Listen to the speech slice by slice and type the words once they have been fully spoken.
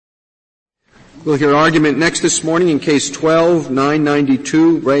We'll hear argument next this morning in Case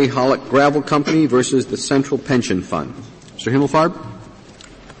 12-992, Ray Hollick Gravel Company versus the Central Pension Fund. Mr. Himmelfarb.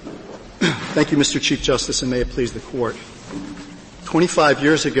 Thank you, Mr. Chief Justice, and may it please the Court. 25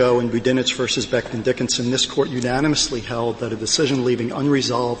 years ago in Budinich versus Beckman Dickinson, this Court unanimously held that a decision leaving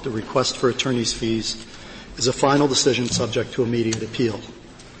unresolved a request for attorney's fees is a final decision subject to immediate appeal.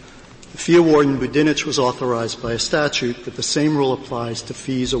 The fee award in Budinich was authorized by a statute, but the same rule applies to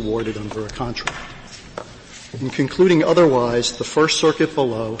fees awarded under a contract. In concluding otherwise, the First Circuit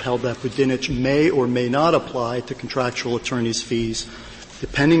below held that Budinich may or may not apply to contractual attorney's fees,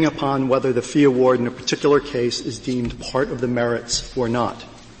 depending upon whether the fee award in a particular case is deemed part of the merits or not.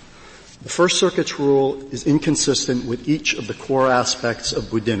 The First Circuit's rule is inconsistent with each of the core aspects of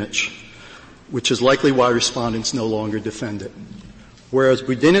Budinich, which is likely why respondents no longer defend it. Whereas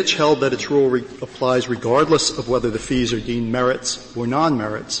Budinich held that its rule applies regardless of whether the fees are deemed merits or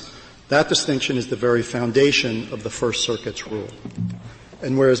non-merits, that distinction is the very foundation of the First Circuit's rule.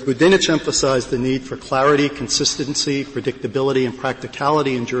 And whereas Budinich emphasized the need for clarity, consistency, predictability, and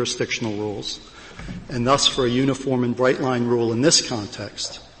practicality in jurisdictional rules, and thus for a uniform and bright-line rule in this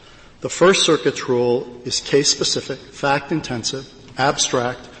context, the First Circuit's rule is case-specific, fact-intensive,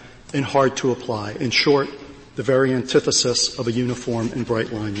 abstract, and hard to apply. In short, the very antithesis of a uniform and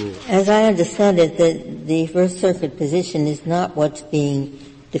bright-line rule. As I understand it, the First Circuit position is not what's being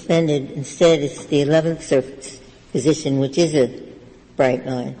defended. Instead, it's the 11th Circuit's position, which is a bright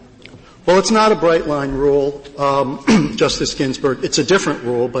line. Well, it's not a bright-line rule, Justice Ginsburg. It's a different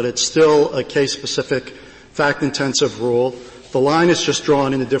rule, but it's still a case-specific, fact-intensive rule. The line is just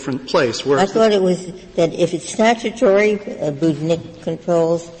drawn in a different place. I thought it was that if it's statutory, Budinich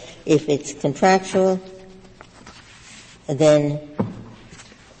controls. If it's contractual, then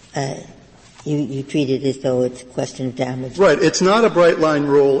you treat it as though it's a question of damage. Right. It's not a bright-line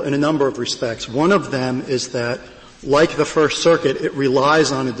rule in a number of respects. One of them is that, like the First Circuit, it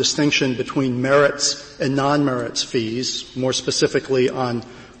relies on a distinction between merits and non-merits fees, more specifically on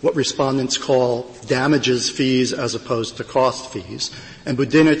what respondents call damages fees as opposed to cost fees. And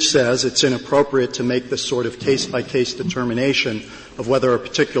Budinich says it's inappropriate to make this sort of case-by-case determination of whether a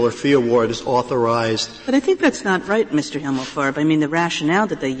particular fee award is authorized. But I think that's not right, Mr. Himmelfarb. I mean, the rationale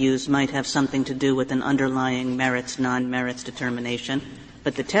that they use might have something to do with an underlying merits, non-merits determination.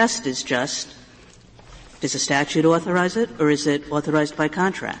 But the test is just, does a statute authorize it, or is it authorized by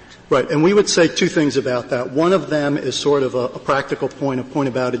contract? Right. And we would say two things about that. One of them is sort of a practical point, a point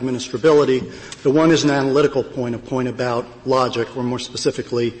about administrability. The one is an analytical point, a point about logic, or more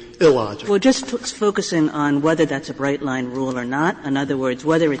specifically, illogic. Well, just focusing on whether that's a bright-line rule or not, in other words,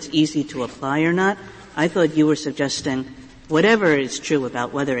 whether it's easy to apply or not, I thought you were suggesting whatever is true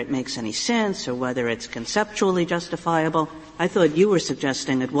about whether it makes any sense or whether it's conceptually justifiable, I thought you were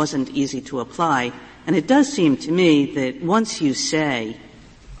suggesting it wasn't easy to apply. And it does seem to me that once you say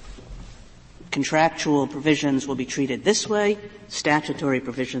contractual provisions will be treated this way, statutory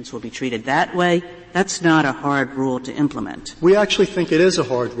provisions will be treated that way, that's not a hard rule to implement. We actually think it is a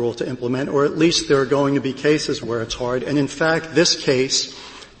hard rule to implement, or at least there are going to be cases where it's hard. And in fact, this case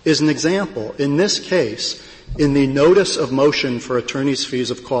is an example. In this case, in the notice of motion for attorney's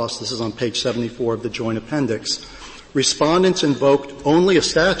fees of cost, this is on page 74 of the joint appendix, respondents invoked only a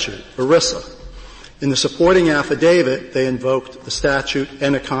statute, ERISA. In the supporting affidavit, they invoked the statute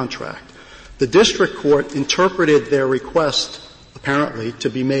and a contract. The district court interpreted their request, apparently, to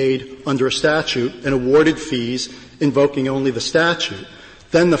be made under a statute and awarded fees invoking only the statute.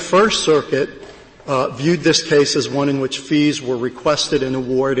 Then the First Circuit viewed this case as one in which fees were requested and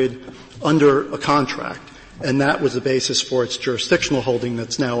awarded under a contract, and that was the basis for its jurisdictional holding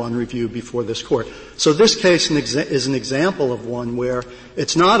that's now on review before this Court. So this case is an example of one where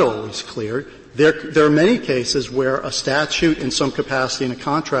it's not always clear. There are many cases where a statute in some capacity and a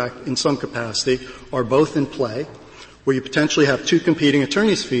contract in some capacity are both in play, where you potentially have two competing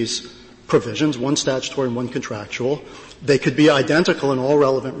attorney's fees provisions, one statutory and one contractual. They could be identical in all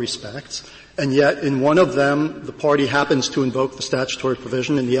relevant respects, and yet in one of them the party happens to invoke the statutory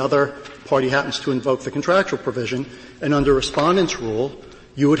provision and the other party happens to invoke the contractual provision, and under respondent's rule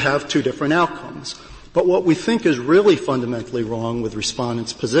you would have two different outcomes. But what we think is really fundamentally wrong with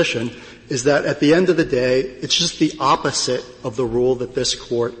respondent's position is that at the end of the day, it's just the opposite of the rule that this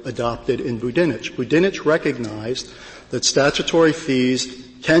Court adopted in Budinich. Budinich recognized that statutory fees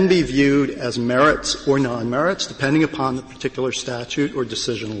can be viewed as merits or non-merits, depending upon the particular statute or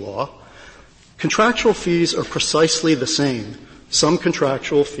decision law. Contractual fees are precisely the same. Some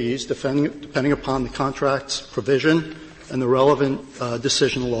contractual fees, depending upon the contract's provision and the relevant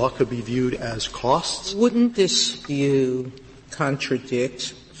decision law, could be viewed as costs. Wouldn't this view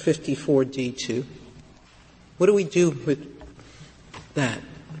contradict 54D2. What do we do with that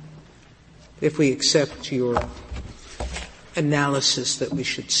if we accept your analysis that we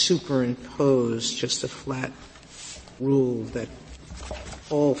should superimpose just a flat rule that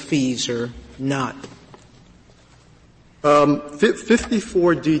all fees are not?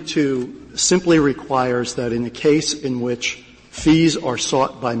 54D2 simply requires that in a case in which fees are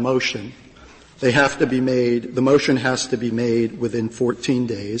sought by motion, they have to be made, the motion has to be made within 14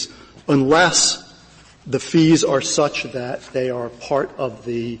 days, unless the fees are such that they are part of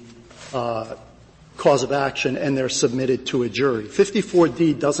the cause of action and they're submitted to a jury.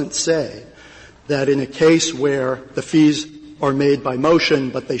 54D doesn't say that in a case where the fees are made by motion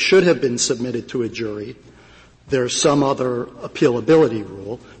but they should have been submitted to a jury, there's some other appealability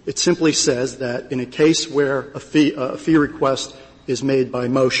rule. It simply says that in a case where a fee request is made by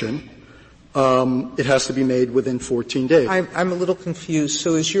motion, it has to be made within 14 days. I'm a little confused.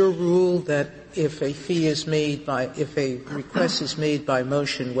 So is your rule that if a request is made by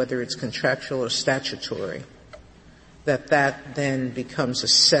motion, whether it's contractual or statutory, that then becomes a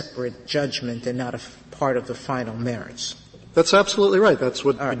separate judgment and not a part of the final merits? That's absolutely right. That's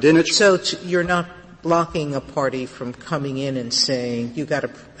what Dinich. So you're not blocking a party from coming in and saying,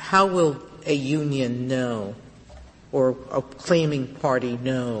 how will a union know or a claiming party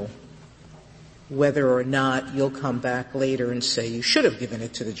know whether or not you'll come back later and say you should have given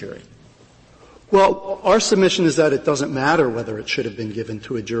it to the jury? Well, our submission is that it doesn't matter whether it should have been given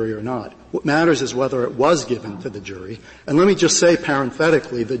to a jury or not. What matters is whether it was given to the jury. And let me just say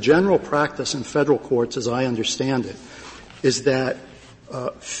parenthetically, the general practice in federal courts, as I understand it, is that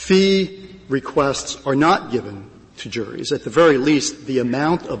fee requests are not given to juries. At the very least, the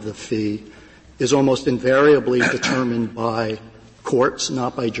amount of the fee is almost invariably determined by courts,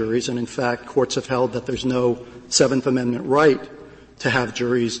 not by juries. And in fact, courts have held that there's no Seventh Amendment right to have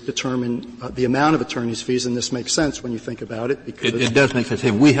juries determine the amount of attorney's fees, and this makes sense when you think about it. Because it does make sense.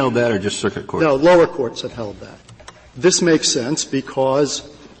 Have we held that or just circuit courts? No, lower courts have held that. This makes sense because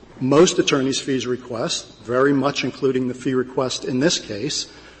most attorney's fees requests, very much including the fee request in this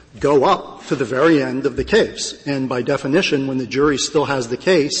case, go up to the very end of the case. And by definition, when the jury still has the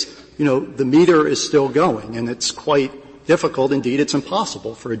case, the meter is still going, and it's quite difficult, indeed it's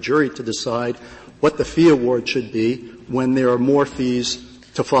impossible for a jury to decide what the fee award should be when there are more fees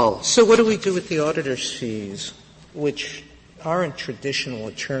to follow. So what do we do with the auditor's fees, which aren't traditional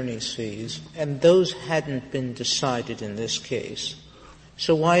attorney's fees, and those hadn't been decided in this case?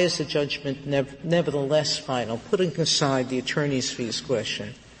 So why is the judgment nevertheless final? Putting aside the attorney's fees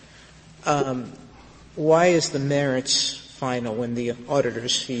question, why is the merits final when the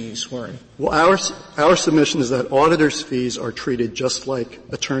auditor's fees weren't? Well, our submission is that auditor's fees are treated just like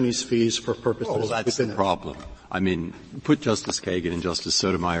attorney's fees for purposes. Well, that's the problem. I mean, put Justice Kagan and Justice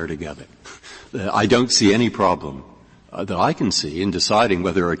Sotomayor together. I don't see any problem that I can see in deciding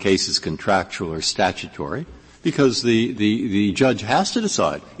whether a case is contractual or statutory, because the judge has to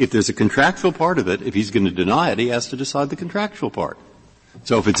decide. If there's a contractual part of it, if he's going to deny it, he has to decide the contractual part.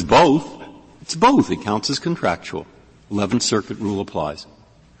 So if it's both, it's both. It counts as contractual. 11th Circuit rule applies.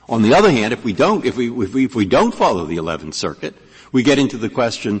 On the other hand, if we don't follow the 11th Circuit, we get into the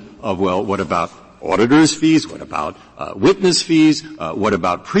question of, well, what about auditor's fees? What about witness fees? What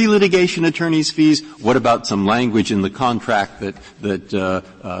about pre-litigation attorney's fees? What about some language in the contract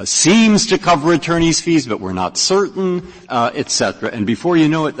that seems to cover attorney's fees, but we're not certain, etc. And before you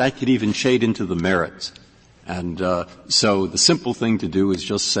know it, that could even shade into the merits. And so the simple thing to do is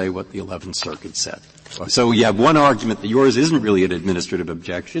just say what the 11th Circuit said. So you have one argument that yours isn't really an administrative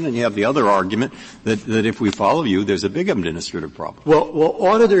objection, and you have the other argument that if we follow you, there's a big administrative problem. Well,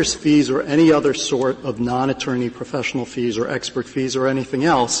 auditor's fees or any other sort of non-attorney professional fees or expert fees or anything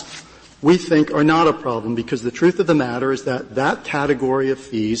else, we think are not a problem, because the truth of the matter is that category of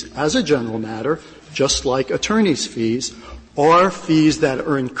fees, as a general matter, just like attorney's fees, are fees that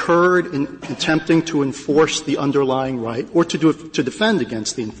are incurred in attempting to enforce the underlying right or to defend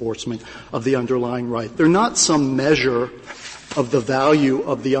against the enforcement of the underlying right. They're not some measure of the value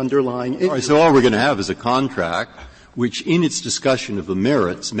of the underlying interest. All right, so all we're going to have is a contract which, in its discussion of the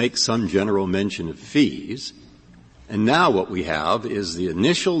merits, makes some general mention of fees. And now what we have is the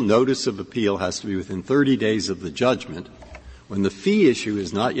initial notice of appeal has to be within 30 days of the judgment, when the fee issue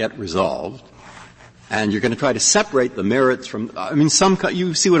is not yet resolved. And you're going to try to separate the merits from,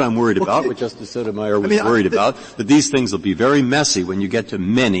 you see what I'm worried about, what Justice Sotomayor was worried about, that these things will be very messy when you get to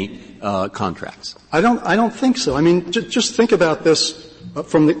many, contracts. I don't think so. I mean, just think about this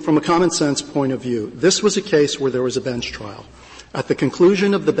from a common sense point of view. This was a case where there was a bench trial. At the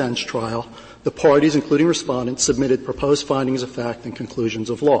conclusion of the bench trial, the parties, including respondents, submitted proposed findings of fact and conclusions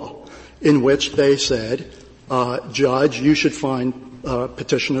of law, in which they said, Judge, you should find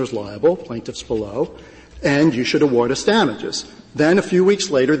petitioners liable, plaintiffs below, and you should award us damages. Then a few weeks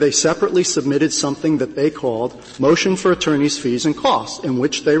later, they separately submitted something that they called Motion for Attorneys' Fees and Costs, in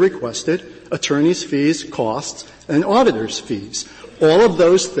which they requested attorneys' fees, costs, and auditors' fees. All of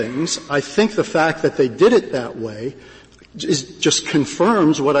those things, I think the fact that they did it that way just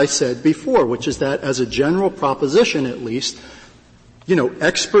confirms what I said before, which is that as a general proposition at least,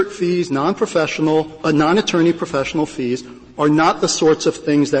 expert fees, non-attorney professional fees are not the sorts of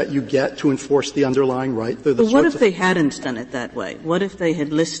things that you get to enforce the underlying right. They're the what if they hadn't done it that way? What if they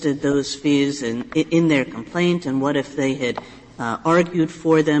had listed those fees in their complaint, and what if they had argued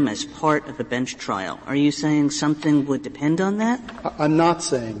for them as part of a bench trial? Are you saying something would depend on that? I'm not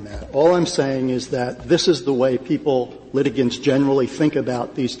saying that. All I'm saying is that this is the way litigants generally think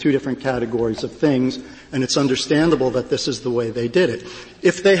about these two different categories of things, and it's understandable that this is the way they did it.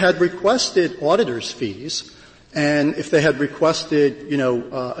 If they had requested auditors' fees, and if they had requested,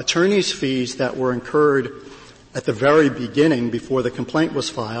 attorneys' fees that were incurred at the very beginning before the complaint was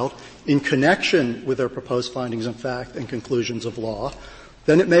filed in connection with their proposed findings of fact and conclusions of law,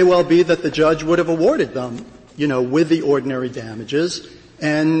 then it may well be that the judge would have awarded them, with the ordinary damages,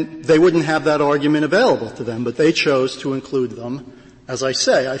 and they wouldn't have that argument available to them. But they chose to include them, as I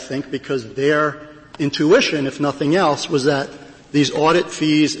say, I think, because their intuition, if nothing else, was that these audit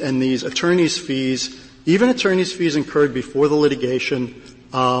fees and these attorneys' fees, even attorneys' fees incurred before the litigation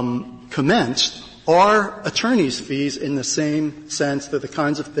commenced, are attorneys' fees in the same sense. They're the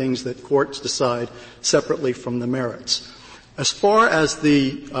kinds of things that courts decide separately from the merits. As far as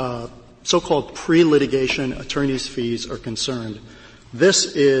the so-called pre-litigation attorneys' fees are concerned,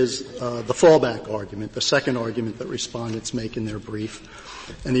 this is the fallback argument, the second argument that respondents make in their brief.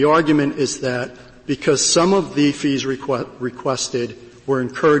 And the argument is that because some of the fees requested were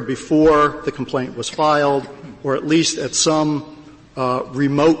incurred before the complaint was filed, or at least at some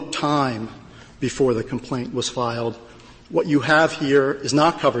remote time before the complaint was filed, what you have here is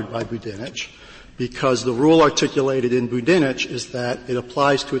not covered by Budinich, because the rule articulated in Budinich is that it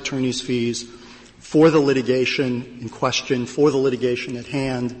applies to attorneys' fees for the litigation in question, for the litigation at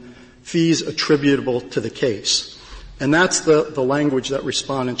hand, fees attributable to the case. And that's the language that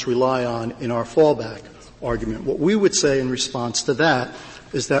respondents rely on in our fallback argument. What we would say in response to that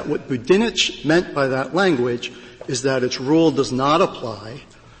is that what Budinich meant by that language is that its rule does not apply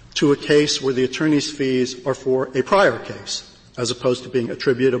to a case where the attorney's fees are for a prior case, as opposed to being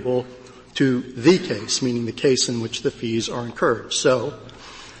attributable to the case, meaning the case in which the fees are incurred. So,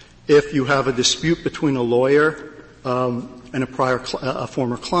 if you have a dispute between a lawyer and a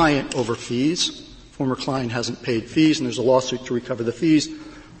former client over fees, former client hasn't paid fees and there's a lawsuit to recover the fees,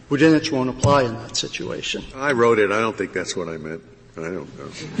 Budinich won't apply in that situation. I wrote it. I don't think that's what I meant. I don't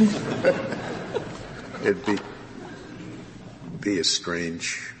know. It'd be a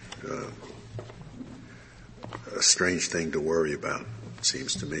strange thing to worry about, it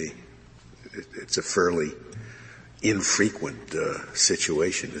seems to me. It's a fairly infrequent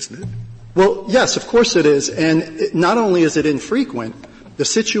situation, isn't it? Well, yes, of course it is. And not only is it infrequent, the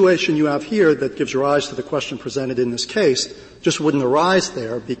situation you have here that gives rise to the question presented in this case just wouldn't arise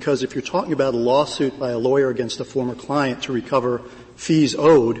there, because if you're talking about a lawsuit by a lawyer against a former client to recover fees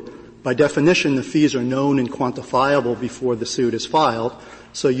owed, by definition the fees are known and quantifiable before the suit is filed.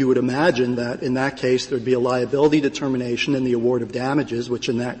 So you would imagine that in that case there would be a liability determination and the award of damages, which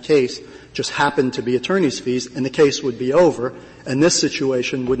in that case just happened to be attorney's fees, and the case would be over, and this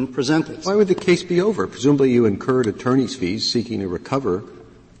situation wouldn't present itself. Why would the case be over? Presumably you incurred attorney's fees seeking to recover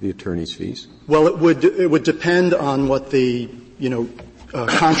the attorney's fees. Well, it would depend on what the,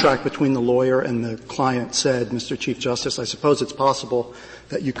 contract between the lawyer and the client said, Mr. Chief Justice. I suppose it's possible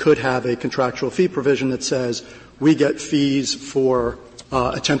that you could have a contractual fee provision that says we get fees for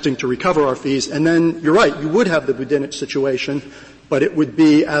attempting to recover our fees, and then you're right, you would have the Budinich situation, but it would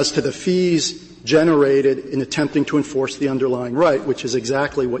be as to the fees generated in attempting to enforce the underlying right, which is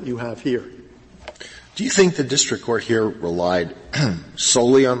exactly what you have here. Do you think the district court here relied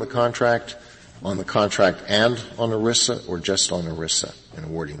solely on the contract and on ERISA, or just on ERISA in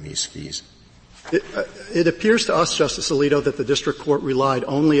awarding these fees? It appears to us, Justice Alito, that the district court relied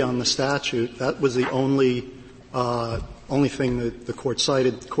only on the statute. That was the only thing that the court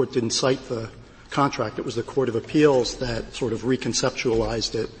cited. The court didn't cite the contract. It was the Court of Appeals that sort of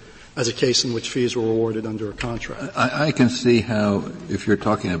reconceptualized it as a case in which fees were awarded under a contract. I can see how, if you're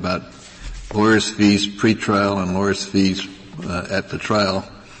talking about lawyers' fees pre-trial and lawyers' fees at the trial,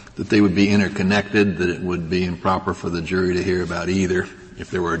 that they would be interconnected, that it would be improper for the jury to hear about either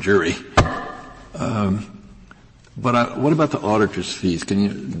if there were a jury. But what about the auditor's fees?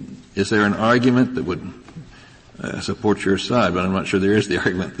 Is there an argument that would support your side, but I'm not sure there is the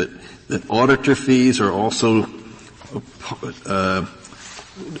argument that auditor fees are also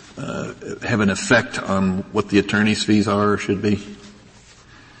have an effect on what the attorney's fees are or should be?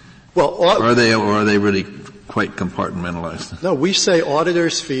 Well, or are they really quite compartmentalized? No, we say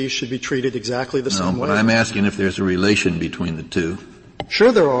auditors' fees should be treated exactly the same way. No, but I'm asking if there's a relation between the two.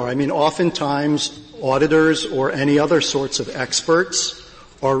 Sure there are. I mean, oftentimes auditors or any other sorts of experts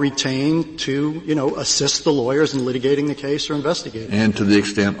are retained to, assist the lawyers in litigating the case or investigating. And to the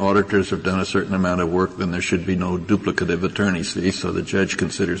extent auditors have done a certain amount of work, then there should be no duplicative attorney's fees, so the judge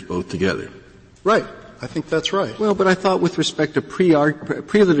considers both together. Right. I think that's right. Well, but I thought with respect to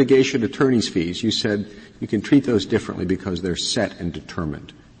pre-litigation attorney's fees, you said you can treat those differently because they're set and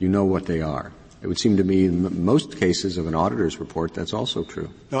determined. You know what they are. It would seem to me in most cases of an auditor's report that's also true.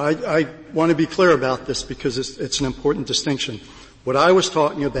 No, I want to be clear about this because it's an important distinction. What I was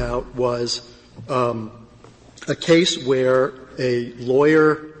talking about was a case where a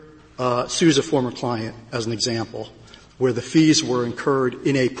lawyer sues a former client, as an example, where the fees were incurred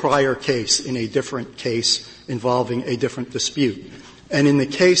in a prior case, in a different case involving a different dispute. And in the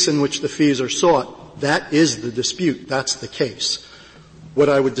case in which the fees are sought, that is the dispute. That's the case. What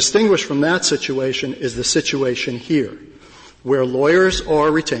I would distinguish from that situation is the situation here, where lawyers are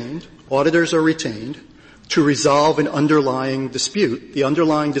retained, auditors are retained, to resolve an underlying dispute. The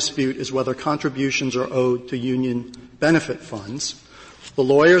underlying dispute is whether contributions are owed to union benefit funds. The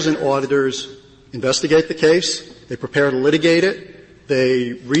lawyers and auditors investigate the case, they prepare to litigate it,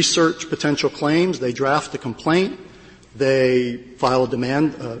 they research potential claims, they draft a complaint, they file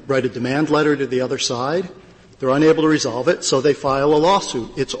write a demand letter to the other side. They're unable to resolve it, so they file a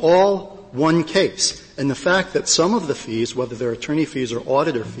lawsuit. It's all one case. And the fact that some of the fees, whether they're attorney fees or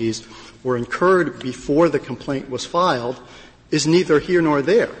auditor fees, were incurred before the complaint was filed is neither here nor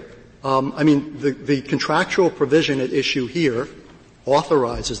there. The contractual provision at issue here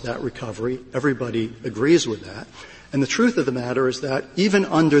authorizes that recovery. Everybody agrees with that. And the truth of the matter is that even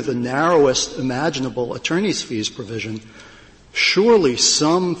under the narrowest imaginable attorney's fees provision, surely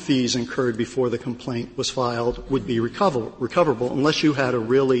some fees incurred before the complaint was filed would be recoverable unless you had a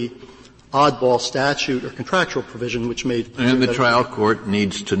really oddball statute or contractual provision which made. And the trial court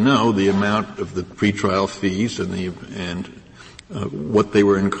needs to know the amount of the pretrial fees and what they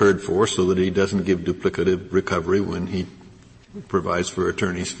were incurred for, so that he doesn't give duplicative recovery when he provides for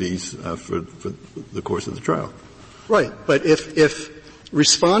attorney's fees for the course of the trial. Right, but if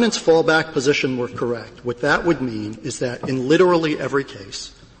respondents' fallback position were correct, what that would mean is that in literally every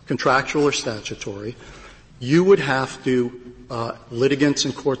case, contractual or statutory, you would have to litigants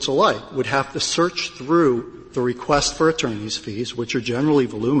and courts alike would have to search through the request for attorney's fees, which are generally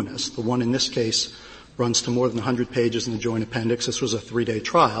voluminous. The one in this case runs to more than 100 pages in the joint appendix. This was a 3-day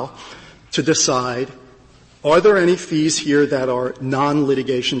trial, to decide, are there any fees here that are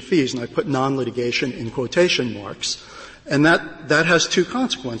non-litigation fees? And I put non-litigation in quotation marks. And that has two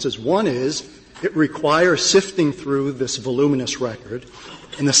consequences. One is it requires sifting through this voluminous record.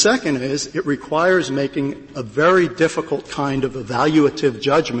 And the second is it requires making a very difficult kind of evaluative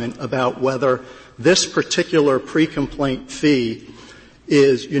judgment about whether this particular pre-complaint fee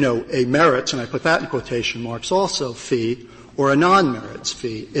is, a merits, and I put that in quotation marks also, fee, or a non-merits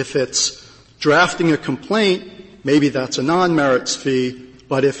fee. If it's drafting a complaint, maybe that's a non-merits fee,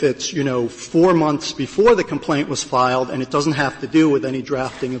 but if it's, 4 months before the complaint was filed and it doesn't have to do with any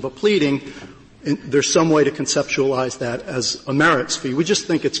drafting of a pleading, there's some way to conceptualize that as a merits fee. We just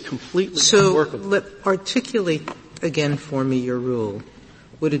think it's completely unworkable. So articulate again for me your rule.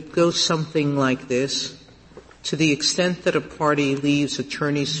 Would it go something like this? To the extent that a party leaves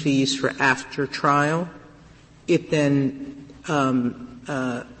attorney's fees for after trial, it then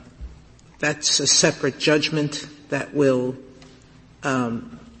that's a separate judgment that will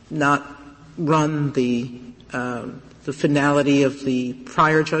not run the finality of the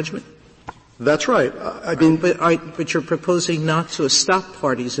prior judgment? That's right. But you're proposing not to stop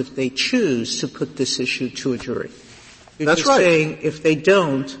parties if they choose to put this issue to a jury. You're That's just right. saying if they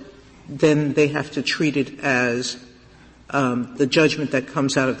don't, then they have to treat it as the judgment that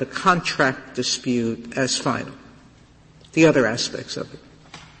comes out of the contract dispute as final. The other aspects of it.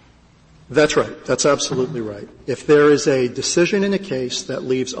 That's right. That's absolutely right. If there is a decision in a case that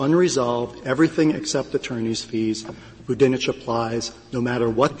leaves unresolved everything except attorney's fees, Budinich applies no matter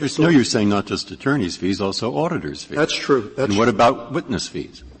what. You're saying not just attorney's fees, also auditor's fees. That's true. And what about witness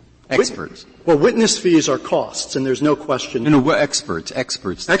fees? Experts. Well, witness fees are costs, and there's no question. No, we're experts.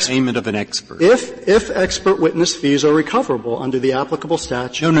 The payment of an expert. If expert witness fees are recoverable under the applicable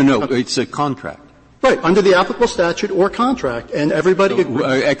statute. No, it's a contract. Right, under the applicable statute or contract, and everybody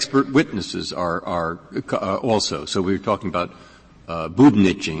agrees. Expert witnesses are also. So we were talking about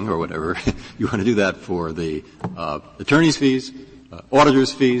Budniching or whatever. You want to do that for the attorney's fees,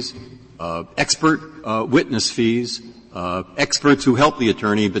 auditor's fees, expert witness fees, experts who help the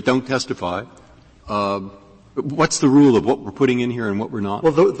attorney but don't testify. What's the rule of what we're putting in here and what we're not?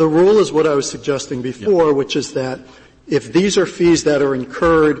 Well, the rule is what I was suggesting before, which is that if these are fees that are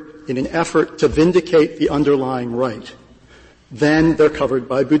incurred in an effort to vindicate the underlying right, then they're covered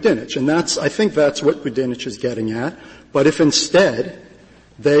by Budinich. And I think that's what Budinich is getting at. But if instead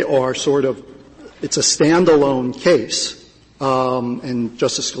they are it's a standalone case, and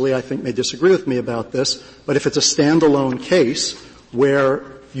Justice Scalia, I think, may disagree with me about this, but if it's a standalone case where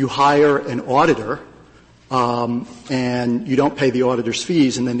you hire an auditor, and you don't pay the auditor's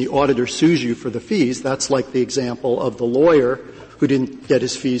fees, and then the auditor sues you for the fees, that's like the example of the lawyer who didn't get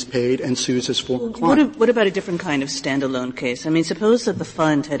his fees paid and sues his former client. What about a different kind of standalone case? I mean, suppose that the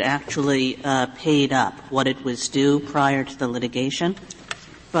fund had actually paid up what it was due prior to the litigation,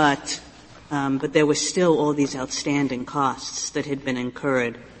 but there were still all these outstanding costs that had been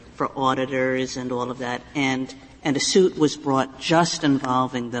incurred for auditors and all of that, and a suit was brought just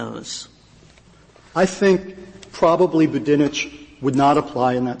involving those. I think probably Budinich would not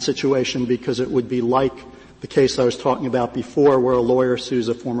apply in that situation because it would be like the case I was talking about before where a lawyer sues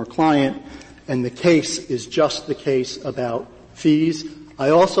a former client and the case is just the case about fees. I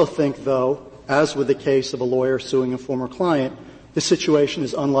also think, though, as with the case of a lawyer suing a former client, this situation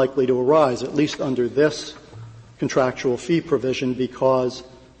is unlikely to arise, at least under this contractual fee provision, because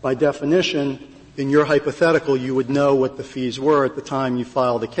by definition, in your hypothetical, you would know what the fees were at the time you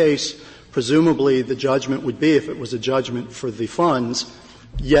file the case. Presumably, the judgment would be, if it was a judgment for the funds,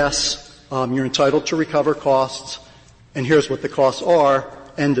 yes, you're entitled to recover costs, and here's what the costs are,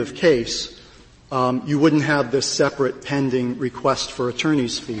 end of case. You wouldn't have this separate pending request for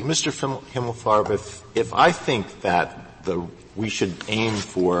attorney's fees. Mr. Himmelfarb, if I think that we should aim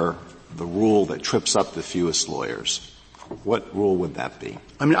for the rule that trips up the fewest lawyers, what rule would that be?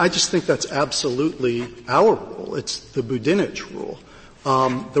 I mean, I just think that's absolutely our rule. It's the Budinich rule.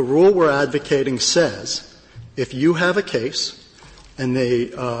 The rule we're advocating says if you have a case and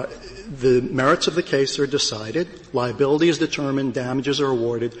the merits of the case are decided, liability is determined, damages are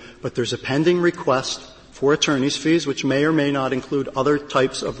awarded, but there's a pending request for attorney's fees, which may or may not include other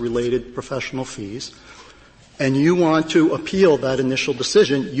types of related professional fees, and you want to appeal that initial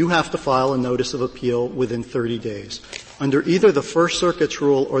decision, you have to file a notice of appeal within 30 days. Under either the First Circuit's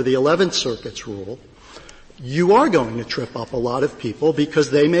rule or the 11th Circuit's rule, you are going to trip up a lot of people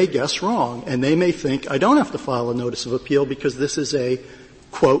because they may guess wrong, and they may think, I don't have to file a notice of appeal because this is a,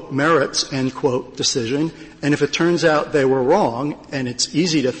 quote, merits, end quote, decision. And if it turns out they were wrong, and it's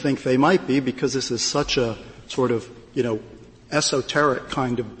easy to think they might be because this is such a sort of, esoteric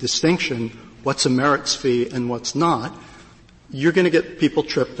kind of distinction, what's a merits fee and what's not, you're going to get people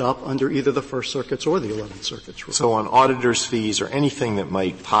tripped up under either the First Circuit's or the 11th Circuit's rule. So on auditor's fees or anything that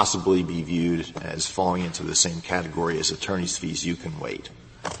might possibly be viewed as falling into the same category as attorney's fees, you can wait.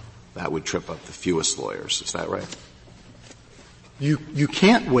 That would trip up the fewest lawyers. Is that right? You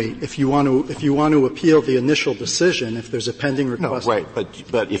can't wait if you want to appeal the initial decision if there's a pending request. No, right.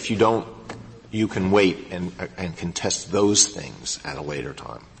 But if you don't, you can wait and contest those things at a later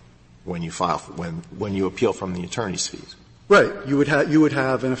time when you when you appeal from the attorney's fees. Right. You would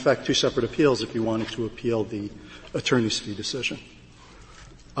have, in effect, two separate appeals if you wanted to appeal the attorney's fee decision.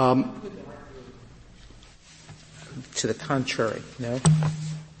 To the contrary, no?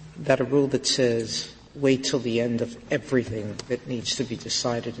 That a rule that says wait till the end of everything that needs to be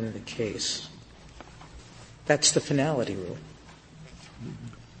decided in the case. That's the finality rule.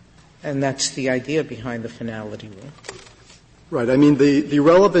 And that's the idea behind the finality rule. Right. I mean, the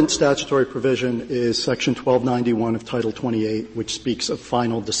relevant statutory provision is Section 1291 of Title 28, which speaks of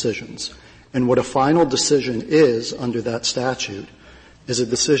final decisions. And what a final decision is under that statute is a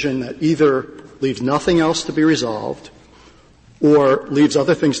decision that either leaves nothing else to be resolved or leaves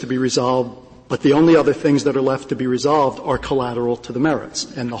other things to be resolved, but the only other things that are left to be resolved are collateral to the merits.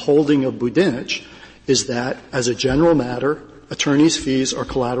 And the holding of Budinich is that, as a general matter, attorneys' fees are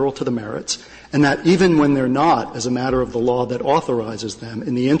collateral to the merits, and that even when they're not, as a matter of the law that authorizes them,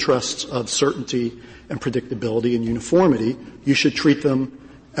 in the interests of certainty and predictability and uniformity, you should treat them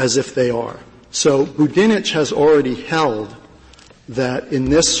as if they are. So Budinich has already held that in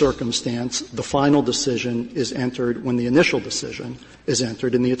this circumstance, the final decision is entered when the initial decision is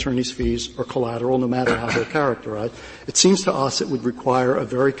entered, and the attorney's fees are collateral no matter how they're characterized. It seems to us it would require a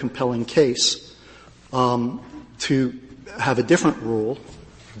very compelling case to have a different rule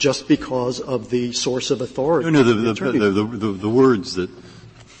just because of the source of authority. No, the words that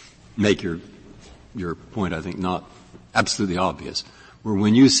make your point, I think, not absolutely obvious, were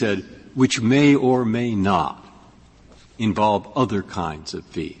when you said, which may or may not involve other kinds of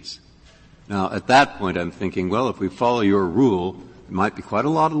fees. Now, at that point, I'm thinking, well, if we follow your rule, there might be quite a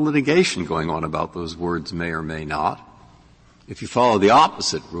lot of litigation going on about those words may or may not. If you follow the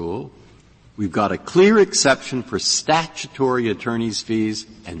opposite rule, we've got a clear exception for statutory attorney's fees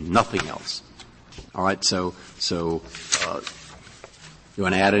and nothing else. All right, so you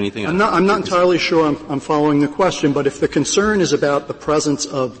want to add anything? I'm not entirely sure I'm following the question, but if the concern is about the presence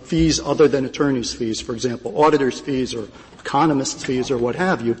of fees other than attorney's fees, for example, auditor's fees or economist's fees or what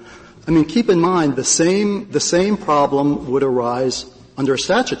have you, I mean, keep in mind the same problem would arise under a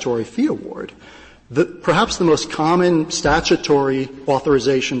statutory fee award. Perhaps the most common statutory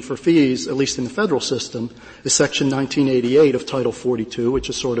authorization for fees, at least in the federal system, is Section 1988 of Title 42, which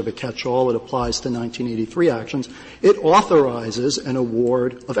is sort of a catch-all. It applies to 1983 actions. It authorizes an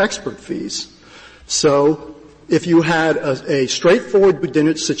award of expert fees. So if you had a straightforward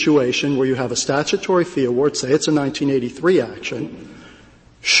Budinich situation where you have a statutory fee award, say it's a 1983 action,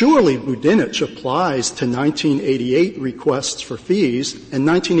 surely Budinich applies to 1988 requests for fees, and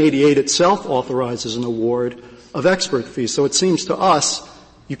 1988 itself authorizes an award of expert fees. So it seems to us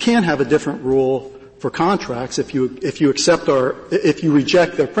you can't have a different rule for contracts if you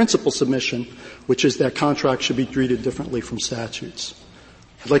reject their principal submission, which is that contracts should be treated differently from statutes.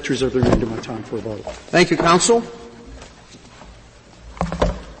 I'd like to reserve the remainder of my time for a vote. Thank you, counsel.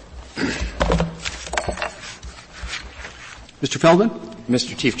 Mr. Feldman?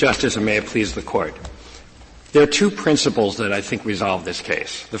 Mr. Chief Justice, and may it please the Court. There are two principles that I think resolve this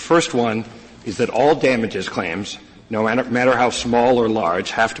case. The first one is that all damages claims, no matter how small or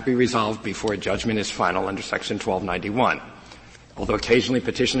large, have to be resolved before a judgment is final under Section 1291. Although occasionally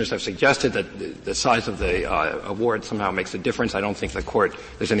petitioners have suggested that the size of the award somehow makes a difference, I don't think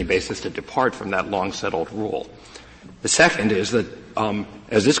there's any basis to depart from that long-settled rule. The second is that,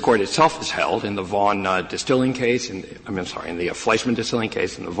 as this Court itself has held in the Vaughn distilling case, in the Fleischman distilling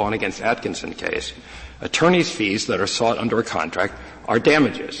case and the Vaughn against Atkinson case, attorney's fees that are sought under a contract are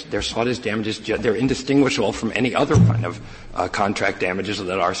damages. They're sought as damages. They're indistinguishable from any other kind of contract damages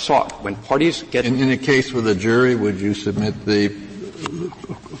that are sought. When parties get in a case with a jury, would you submit the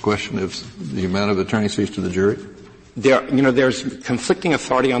question of the amount of attorney's fees to the jury? There's conflicting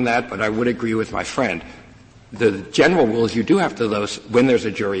authority on that, but I would agree with my friend. The general rule is you do have to, when there's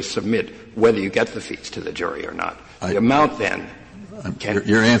a jury, submit whether you get the fees to the jury or not. The amount then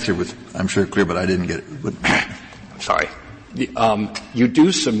your answer was, I'm sure, clear, but I didn't get it. I'm sorry. You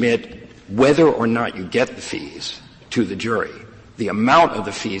do submit whether or not you get the fees to the jury. The amount of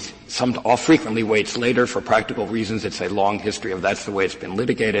the fees frequently waits later for practical reasons. It's a long history of that's the way it's been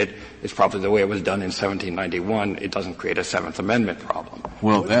litigated. It's probably the way it was done in 1791. It doesn't create a Seventh Amendment problem.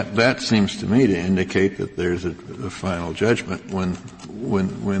 Well, that seems to me to indicate that there's a final judgment when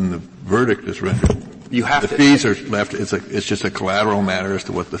the verdict is rendered. Fees are left. It's just a collateral matter as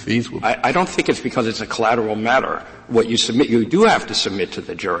to what the fees will be. I don't think it's because it's a collateral matter. What you submit, you do have to submit to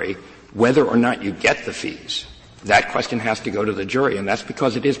the jury whether or not you get the fees. That question has to go to the jury, and that's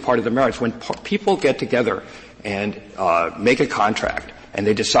because it is part of the merits. When people get together and make a contract and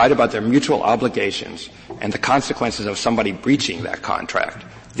they decide about their mutual obligations and the consequences of somebody breaching that contract,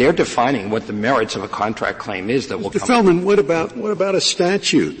 they're defining what the merits of a contract claim is that will come. Mr. Feldman, what about a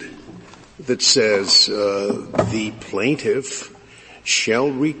statute that says the plaintiff shall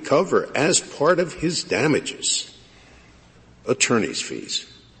recover as part of his damages attorney's fees?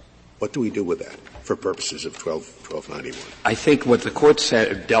 What do we do with that for purposes of 1291? I think what the Court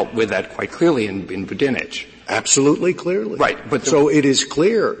said dealt with that quite clearly in Budinich. Absolutely clearly. Right. But so it is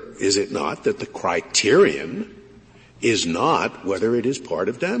clear, is it not, that the criterion is not whether it is part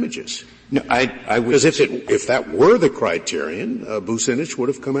of damages? No, I would. Because if that were the criterion, Budinich would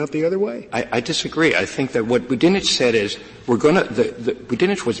have come out the other way. I disagree. I think that what Budinich said is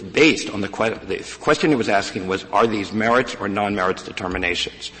Budinich was based on the question it was asking was, are these merits or non-merits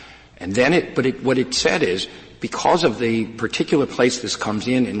determinations? And then what it said is, because of the particular place this comes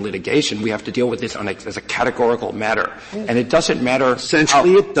in litigation, we have to deal with this as a categorical matter. And it doesn't matter.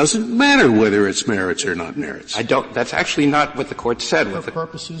 Essentially, it doesn't matter whether it's merits or not merits. That's actually not what the Court said.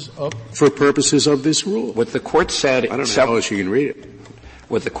 For purposes of this rule. What the Court said. I don't know how else you can read it.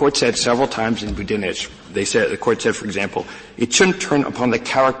 What the Court said several times in Budinich, the Court said, for example, it shouldn't turn upon the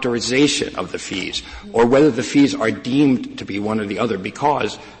characterization of the fees or whether the fees are deemed to be one or the other,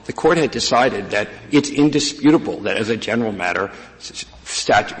 because the Court had decided that it's indisputable that as a general matter,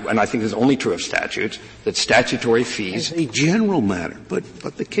 and I think this is only true of statutes, that statutory fees. As a general matter, but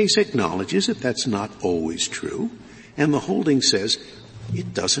the case acknowledges that that's not always true, and the holding says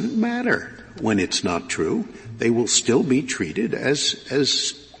it doesn't matter when it's not true. They will still be treated as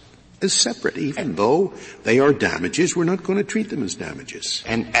separate, even though they are damages. We're not going to treat them as damages.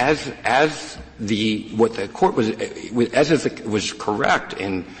 And as the Court was correct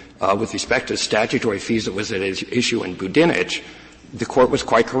in, with respect to statutory fees that was at issue in Budinich, the Court was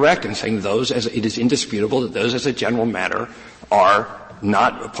quite correct in saying it is indisputable that those as a general matter are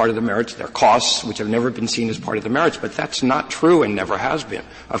not a part of the merits. They're costs which have never been seen as part of the merits, but that's not true and never has been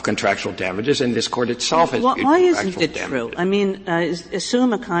of contractual damages, and this Court itself has why isn't it damages. True? I mean,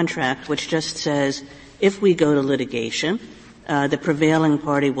 assume a contract which just says if we go to litigation, the prevailing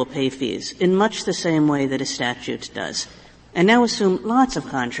party will pay fees in much the same way that a statute does. And now assume lots of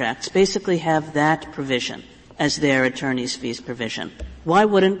contracts basically have that provision as their attorney's fees provision. Why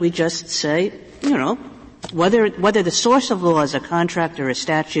wouldn't we just say, whether the source of law is a contract or a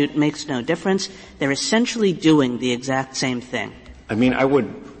statute makes no difference, they're essentially doing the exact same thing? I mean, I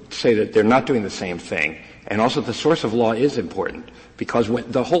would say that they're not doing the same thing. And also the source of law is important, because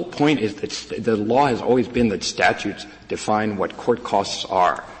the whole point is that the law has always been that statutes define what court costs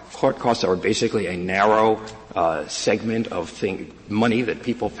are. Court costs are basically a narrow segment of money that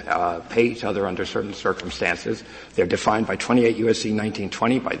people pay each other under certain circumstances. They're defined by 28 U.S.C.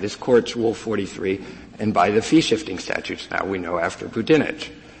 1920, by this Court's Rule 43, and by the fee-shifting statutes now we know after Budinich.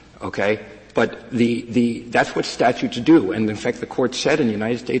 Okay? But that's what statutes do. And in fact, the Court said in the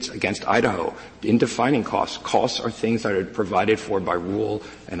United States against Idaho, in defining costs are things that are provided for by rule,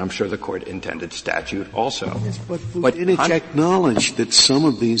 and I'm sure the Court intended statute also. Yes, but Budinich acknowledged that some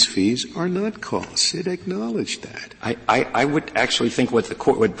of these fees are not costs. It acknowledged that. I would actually think what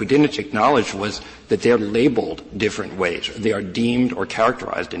Budinich acknowledged was that they're labeled different ways. They are deemed or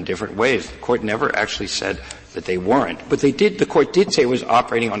characterized in different ways. The Court never actually said that they weren't. But the Court did say it was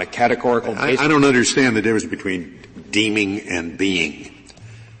operating on a categorical basis. I don't understand the difference between deeming and being.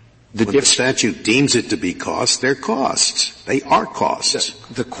 When the statute deems it to be costs, they're costs. They are costs.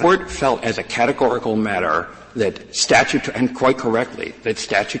 The Court felt as a categorical matter that and quite correctly, that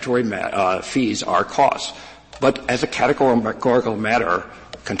statutory fees are costs. But as a categorical matter,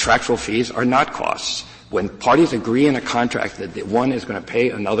 contractual fees are not costs. When parties agree in a contract that one is going to pay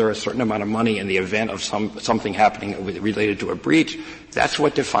another a certain amount of money in the event of something happening related to a breach, that's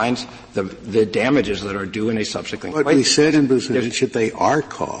what defines the damages that are due in a subsequent case. But we said in Budinich that they are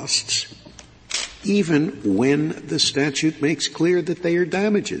costs, even when the statute makes clear that they are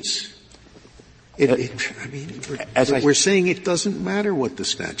damages. We're saying it doesn't matter what the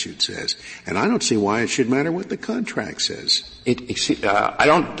statute says, and I don't see why it should matter what the contract says. I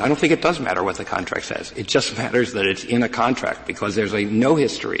don't think it does matter what the contract says. It just matters that it's in a contract, because there's no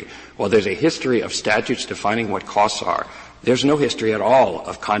history. Well, there's a history of statutes defining what costs are. There's no history at all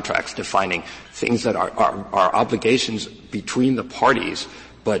of contracts defining things that are obligations between the parties,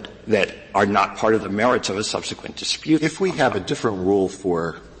 but that are not part of the merits of a subsequent dispute. If we have a different rule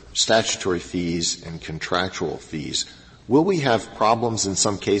for statutory fees and contractual fees, will we have problems in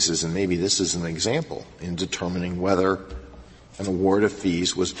some cases, and maybe this is an example, in determining whether an award of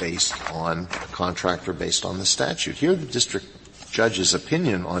fees was based on a contract or based on the statute? Here, the district judge's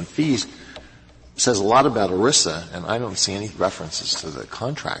opinion on fees says a lot about ERISA, and I don't see any references to the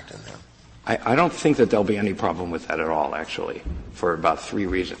contract in there. I don't think that there'll be any problem with that at all, actually, for about three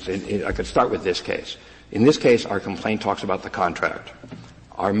reasons. I could start with this case. In this case, our complaint talks about the contract.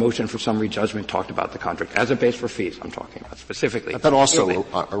 Our motion for summary judgment talked about the contract as a base for fees. I'm talking about specifically. But also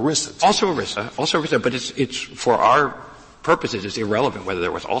ERISA. Also ERISA, but it's for our purposes, it's irrelevant whether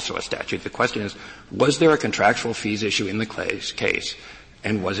there was also a statute. The question is, was there a contractual fees issue in the case,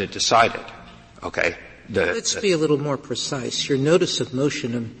 and was it decided? Okay. Let's be a little more precise. Your notice of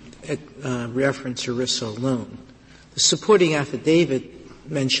motion reference ERISA alone. The supporting affidavit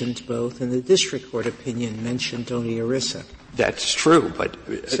mentioned both, and the district court opinion mentioned only ERISA. That's true, but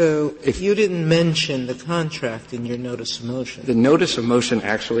so if you didn't mention the contract in your notice of motion. The notice of motion,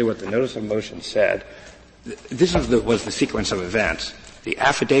 actually, what the notice of motion said, this was the sequence of events. The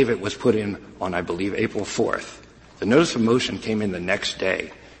affidavit was put in on, I believe, April 4th. The notice of motion came in the next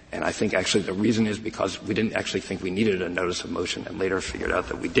day, and I think actually the reason is because we didn't actually think we needed a notice of motion and later figured out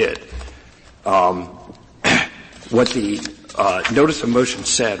that we did. What the notice of motion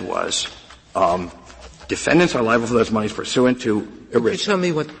said was, defendants are liable for those monies pursuant to ERISA. Could you tell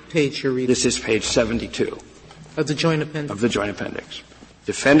me what page you're reading? This is page 72. Of the Joint Appendix? Of the Joint Appendix.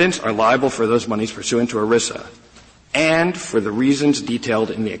 Defendants are liable for those monies pursuant to ERISA and for the reasons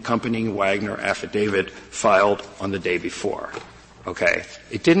detailed in the accompanying Wagner affidavit filed on the day before. Okay?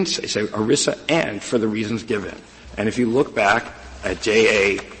 It didn't say ERISA and for the reasons given. And if you look back at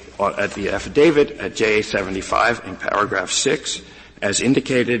at the affidavit at JA 75 in paragraph 6, as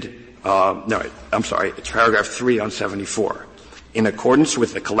indicated, it's paragraph 3 on 74. In accordance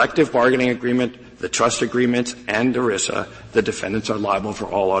with the collective bargaining agreement, the trust agreements, and ERISA, the defendants are liable for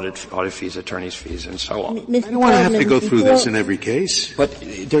all audit fees, attorney's fees, and so on. I don't want to have to go through this in every case. But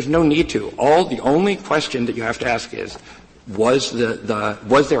there's no need to. The only question that you have to ask is, was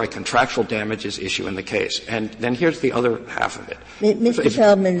there a contractual damages issue in the case? And then here's the other half of it. Mr.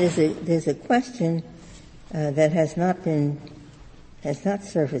 Feldman, there's a question that has not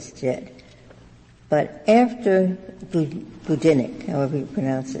surfaced yet. But after Budinnik, however you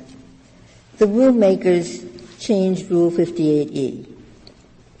pronounce it, the rule makers changed Rule 58E.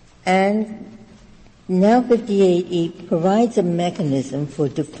 And now 58E provides a mechanism for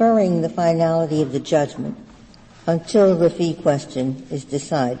deferring the finality of the judgment until the fee question is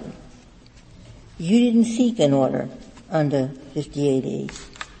decided. You didn't seek an order under 58E.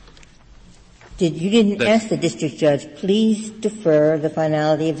 You didn't ask the district judge, please defer the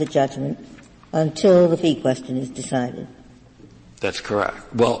finality of the judgment until the fee question is decided. That's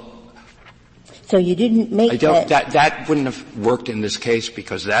correct. Well, so you didn't make that wouldn't have worked in this case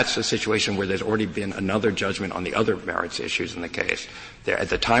because that's a situation where there's already been another judgment on the other merits issues in the case. At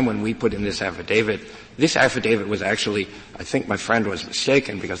the time when we put in this affidavit was actually, I think my friend was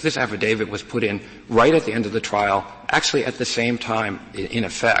mistaken because this affidavit was put in right at the end of the trial, actually at the same time, in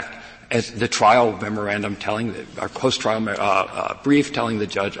effect, as the trial memorandum our post-trial brief telling the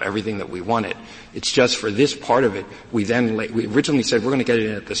judge everything that we wanted. It's just for this part of it, we originally said we're going to get it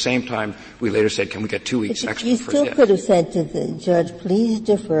in at the same time. We later said, can we get 2 weeks extra for this? You still could have said to the judge, please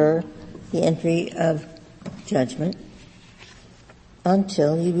defer the entry of judgment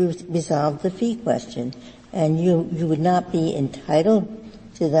until you resolve the fee question. And you would not be entitled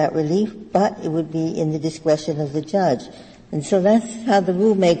to that relief, but it would be in the discretion of the judge. And so that's how the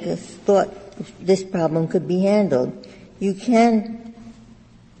rule makers thought this problem could be handled. You can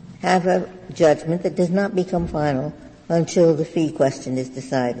have a judgment that does not become final until the fee question is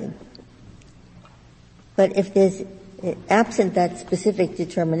decided. But if there's absent that specific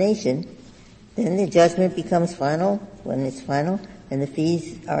determination, then the judgment becomes final when it's final, and the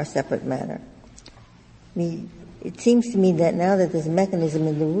fees are a separate matter. It seems to me that now that there's a mechanism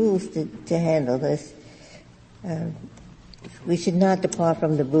in the rules to handle this, we should not depart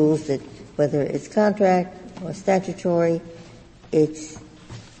from the rules that whether it's contract or statutory, it's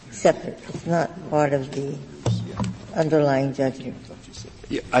separate. It's not part of the underlying judgment.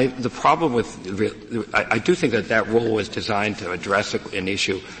 Yeah, the problem I do think that rule was designed to address an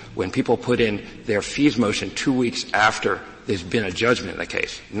issue when people put in their fees motion 2 weeks after there's been a judgment in the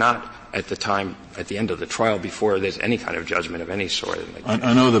case, not at the end of the trial before there's any kind of judgment of any sort.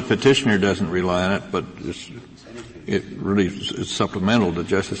 I know the petitioner doesn't rely on it, but it really is supplemental to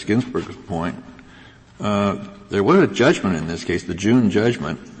Justice Ginsburg's point. There was a judgment in this case, the June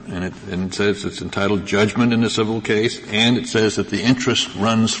judgment, and it says it's entitled Judgment in a Civil Case, and it says that the interest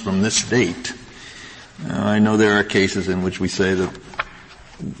runs from this date. I know there are cases in which we say that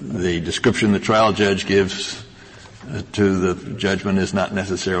the description the trial judge gives to the judgment is not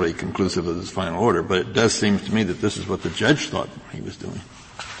necessarily conclusive of his final order, but it does seem to me that this is what the judge thought he was doing.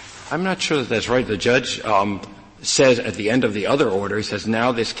 I'm not sure that that's right. The judge says at the end of the other order, he says,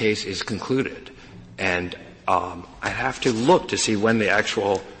 now this case is concluded. And I have to look to see when the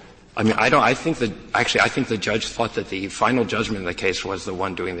actual I think the judge thought that the final judgment in the case was the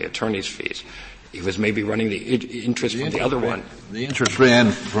one doing the attorney's fees. He was maybe running the interest from the other one. The interest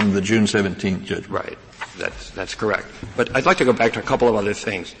ran from the June 17th judgment. Right. That's correct. But I'd like to go back to a couple of other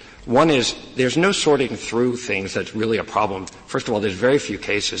things. One is, there's no sorting through things that's really a problem. First of all, there's very few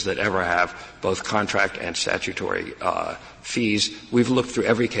cases that ever have both contract and statutory fees. We've looked through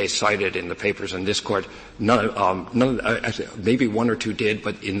every case cited in the papers in this court. Maybe one or two did,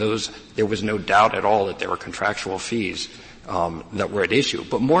 but in those, there was no doubt at all that there were contractual fees that were at issue.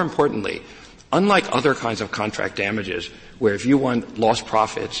 But more importantly, unlike other kinds of contract damages, where if you want lost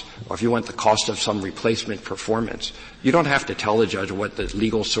profits or if you want the cost of some replacement performance, you don't have to tell the judge what the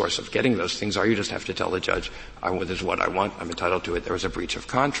legal source of getting those things are. You just have to tell the judge, this is what I want, I'm entitled to it, there was a breach of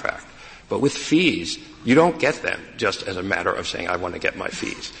contract. But with fees, you don't get them just as a matter of saying, I want to get my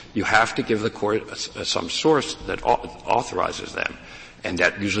fees. You have to give the court some source that authorizes them. And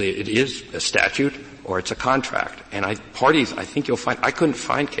that usually it is a statute or it's a contract. And parties, I think you'll find, I couldn't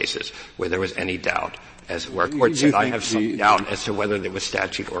find cases where there was any doubt where a court said, I have some doubt as to whether there was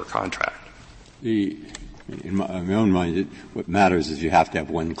statute or contract. In my own mind, what matters is you have to have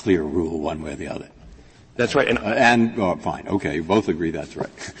one clear rule one way or the other. That's right. Fine. Okay. You both agree that's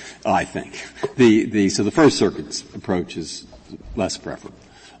right. I think. So the First Circuit's approach is less preferable.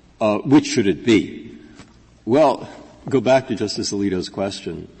 Which should it be? Well, go back to Justice Alito's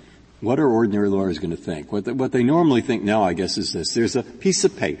question. What are ordinary lawyers going to think? What they normally think now, I guess, is this. There's a piece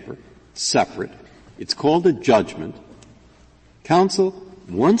of paper, separate. It's called a judgment. Counsel,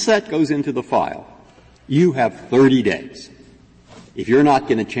 once that goes into the file, you have 30 days if you're not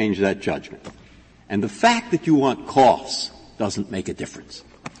going to change that judgment. And the fact that you want costs doesn't make a difference.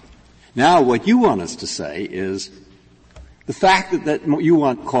 Now, what you want us to say is the fact that you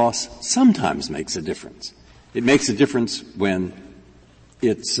want costs sometimes makes a difference. It makes a difference when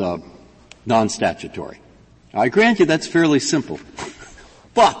it's non-statutory. I grant you that's fairly simple.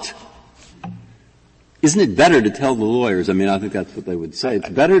 But isn't it better to tell the lawyers, I think that's what they would say, it's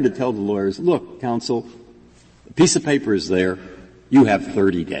better to tell the lawyers, look, counsel, a piece of paper is there, you have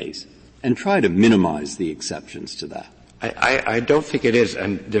 30 days. And try to minimize the exceptions to that. I don't think it is,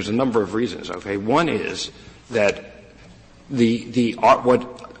 and there's a number of reasons, okay? One is that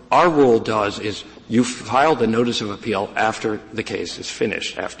what our rule does is you file the notice of appeal after the case is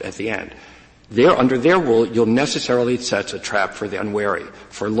finished, at the end. Under their rule, you'll necessarily set a trap for the unwary.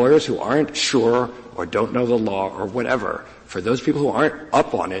 For lawyers who aren't sure or don't know the law or whatever, for those people who aren't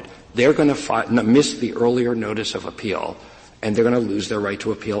up on it, they're going to miss the earlier notice of appeal, and they're going to lose their right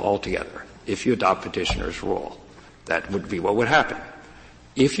to appeal altogether. If you adopt petitioner's rule, that would be what would happen.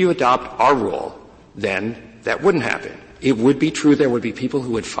 If you adopt our rule, then that wouldn't happen. It would be true there would be people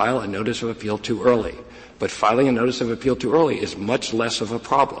who would file a notice of appeal too early. But filing a notice of appeal too early is much less of a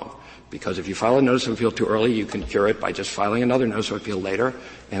problem. Because if you file a notice of appeal too early, you can cure it by just filing another notice of appeal later.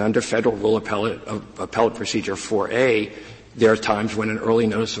 And under Federal Rule Appellate Procedure 4A, there are times when an early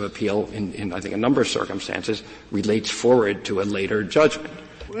notice of appeal, in I think a number of circumstances, relates forward to a later judgment.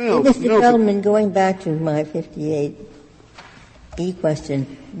 Well, Mr. Feldman, going back to my 58E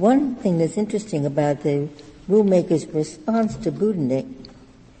question, one thing that's interesting about the rulemaker's response to Budenick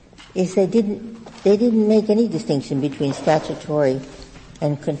is they didn't make any distinction between statutory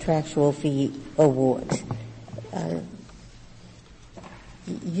and contractual fee awards.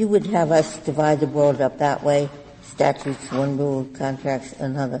 You would have us divide the world up that way. Statutes, one rule, contracts,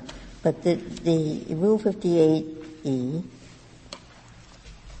 another. But the Rule 58E,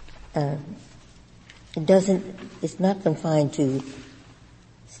 it's not confined to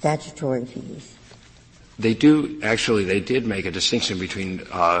statutory fees. They did make a distinction between,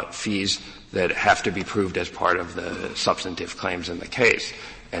 fees that have to be proved as part of the substantive claims in the case.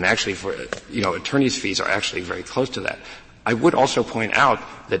 And actually attorney's fees are actually very close to that. I would also point out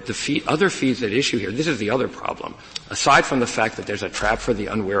that other fees at issue here, this is the other problem. Aside from the fact that there's a trap for the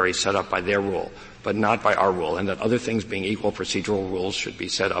unwary set up by their rule, but not by our rule, and that other things being equal procedural rules should be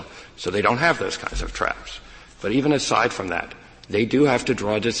set up so they don't have those kinds of traps. But even aside from that, they do have to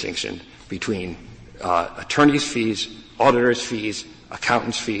draw a distinction between attorney's fees, auditor's fees,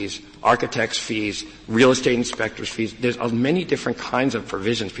 accountant's fees, architect's fees, real estate inspector's fees. There's many different kinds of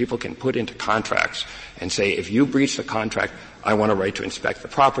provisions people can put into contracts and say, if you breach the contract, I want a right to inspect the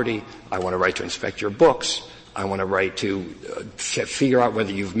property, I want a right to inspect your books, I want a right to figure out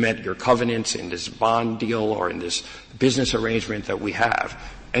whether you've met your covenants in this bond deal or in this business arrangement that we have.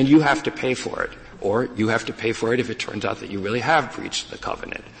 And you have to pay for it. Or you have to pay for it if it turns out that you really have breached the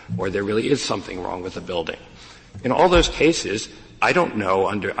covenant, or there really is something wrong with the building. In all those cases, I don't know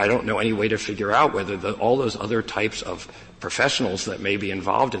any way to figure out whether all those other types of professionals that may be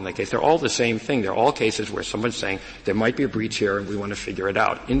involved in the case, they're all the same thing. They're all cases where someone's saying there might be a breach here and we want to figure it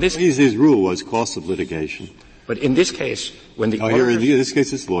out. In this case, his rule was cost of litigation. But in this case, when the in this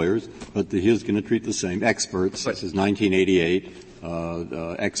case it's lawyers, but he's going to treat the same experts. This is 1988.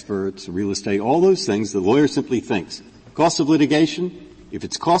 Experts, real estate, all those things. The lawyer simply thinks cost of litigation. If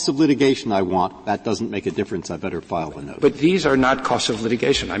it's cost of litigation I want, that doesn't make a difference. I better file the notice. But these are not costs of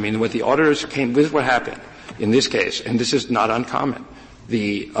litigation. What the auditors this is what happened in this case, and this is not uncommon.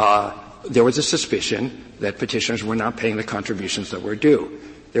 There was a suspicion that petitioners were not paying the contributions that were due.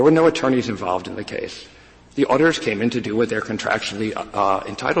 There were no attorneys involved in the case. The auditors came in to do what they're contractually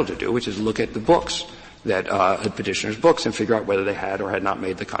entitled to do, which is look at the books that had petitioners' books and figure out whether they had or had not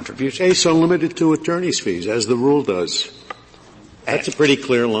made the contribution. Case unlimited to attorney's fees, as the rule does. That's a pretty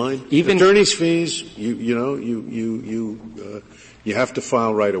clear line. Even attorney's fees, you You have to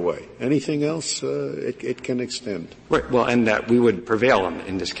file right away. Anything else, it can extend. Right. Well, and that we would prevail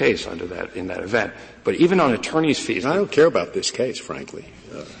in this case in that event. But even on attorney's fees. I don't care about this case, frankly.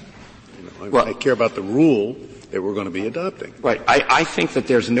 I care about the rule that we're going to be adopting. Right. I think that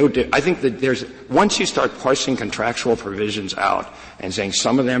I think that once you start parsing contractual provisions out and saying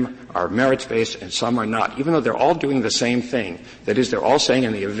some of them are merits-based and some are not, even though they're all doing the same thing, that is, they're all saying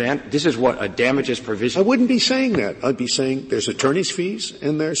in the event, this is what a damages provision. I wouldn't be saying that. I'd be saying there's attorney's fees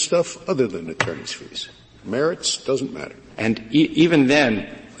and there's stuff other than attorney's fees. Merits doesn't matter. And even then,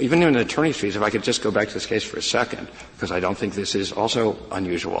 even in attorney's fees, if I could just go back to this case for a second, because I don't think this is also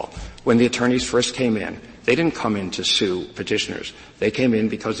unusual. When the attorneys first came in, they didn't come in to sue petitioners. They came in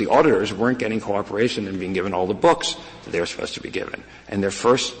because the auditors weren't getting cooperation and being given all the books that they were supposed to be given. And their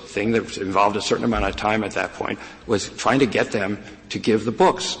first thing that involved a certain amount of time at that point was trying to get them to give the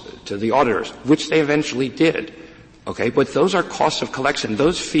books to the auditors, which they eventually did. Okay? But those are costs of collection.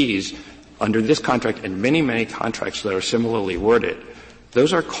 Those fees under this contract and many, many contracts that are similarly worded,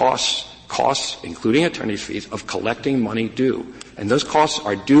 those are costs, including attorney's fees, of collecting money due. And those costs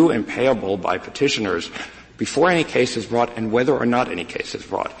are due and payable by petitioners before any case is brought and whether or not any case is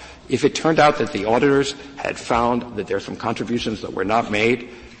brought. If it turned out that the auditors had found that there are some contributions that were not made,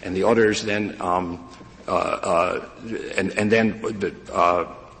 and the auditors then,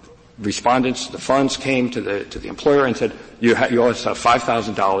 respondents, the funds came to the employer and said, you owe us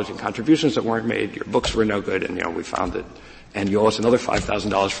 $5,000 in contributions that weren't made, your books were no good, and we found it. And you owe us another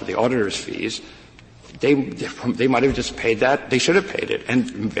 $5,000 for the auditor's fees. They might have just paid that. They should have paid it. And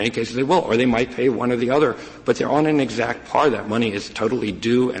in many cases they will. Or they might pay one or the other. But they're on an exact par. That money is totally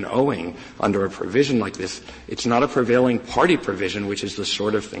due and owing under a provision like this. It's not a prevailing party provision, which is the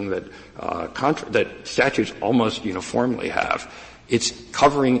sort of thing that, that statutes almost uniformly have. It's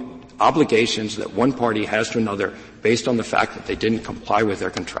covering obligations that one party has to another based on the fact that they didn't comply with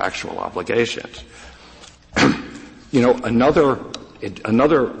their contractual obligations.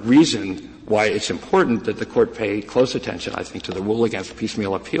 Another reason why it's important that the Court pay close attention, I think, to the rule against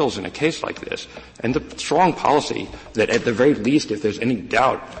piecemeal appeals in a case like this, and the strong policy that at the very least, if there's any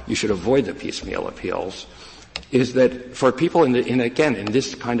doubt, you should avoid the piecemeal appeals, is that for people in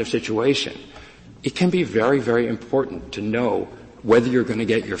this kind of situation, it can be very, very important to know whether you're going to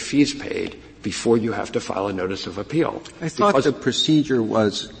get your fees paid before you have to file a notice of appeal. I thought the procedure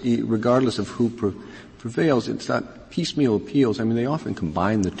was, regardless of who prevails, it's not piecemeal appeals. I mean, they often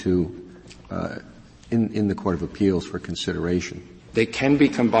combine the two in the Court of Appeals for consideration. They can be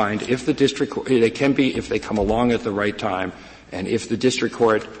combined if the district court, they can be if they come along at the right time, and if the district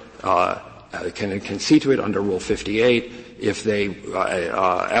court can see to it under Rule 58, if they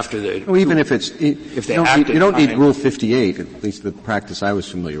after the even if it's if they you don't need Rule 58. At least the practice I was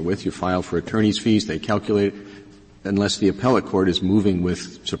familiar with. You file for attorney's fees, they calculate it. Unless the appellate court is moving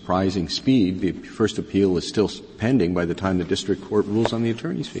with surprising speed, the first appeal is still pending by the time the district court rules on the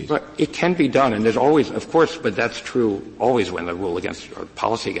attorney's fees. But it can be done, and there's always, of course, but that's true always when the rule against or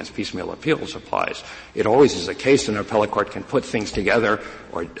policy against piecemeal appeals applies. It always is a case an appellate court can put things together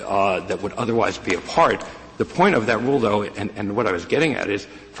or that would otherwise be apart. The point of that rule, though, and what I was getting at is,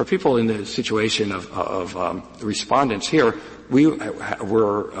 for people in the situation of respondents here,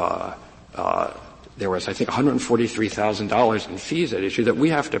 there was, I think, $143,000 in fees at issue that we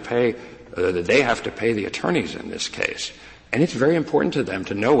have to pay, that they have to pay the attorneys in this case. And it's very important to them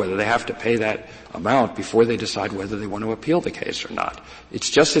to know whether they have to pay that amount before they decide whether they want to appeal the case or not.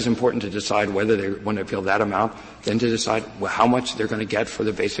 It's just as important to decide whether they want to appeal that amount than to decide how much they're going to get for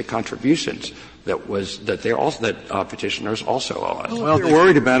the basic contributions that petitioners also owe us. Well, if they're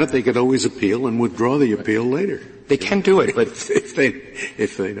worried about it, they could always appeal and withdraw the appeal later. They can do it, but if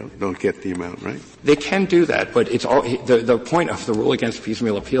they don't get the amount, right? They can do that, but it's all the point of the rule against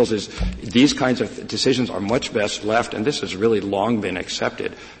piecemeal appeals is these kinds of decisions are much best left, and this has really long been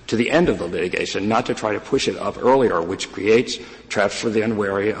accepted, to the end of the litigation, not to try to push it up earlier, which creates traps for the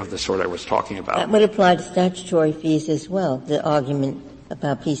unwary of the sort I was talking about. That would apply to statutory fees as well, the argument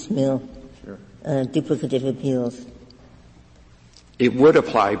about piecemeal duplicative appeals. It would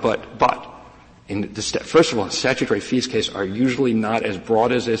apply, but in the first of all, the statutory fees case are usually not as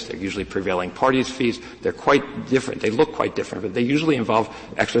broad as this. They're usually prevailing parties fees. They're quite different. They look quite different, but they usually involve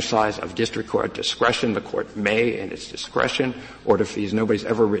exercise of district court discretion. The court may, in its discretion, order fees. Nobody's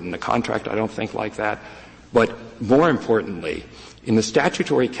ever written a contract, I don't think, like that. But more importantly, in the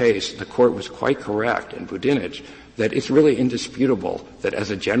statutory case, the court was quite correct in Budinich that it's really indisputable that as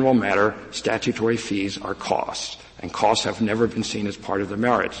a general matter, statutory fees are costs, and costs have never been seen as part of the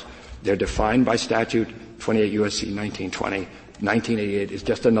merits. They're defined by statute 28 U.S.C. 1920. 1988 is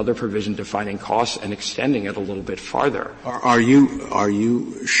just another provision defining costs and extending it a little bit farther. Are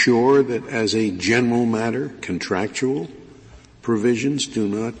you sure that as a general matter, contractual provisions do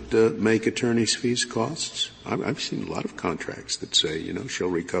not make attorney's fees costs? I've seen a lot of contracts that say, shall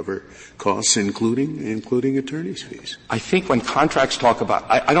recover costs, including attorney's fees. I think when contracts talk about,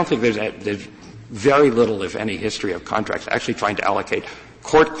 I don't think there's very little, if any, history of contracts actually trying to allocate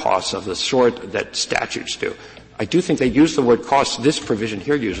court costs of the sort that statutes do. I do think they use the word costs. This provision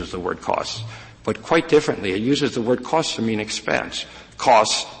here uses the word costs, but quite differently. It uses the word costs to mean expense.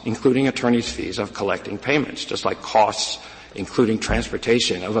 Costs, including attorney's fees of collecting payments, just like costs including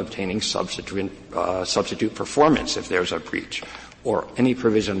transportation of obtaining substitute performance if there's a breach, or any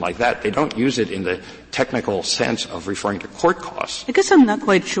provision like that. They don't use it in the technical sense of referring to court costs. I guess I'm not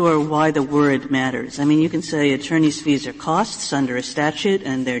quite sure why the word matters. I mean, you can say attorney's fees are costs under a statute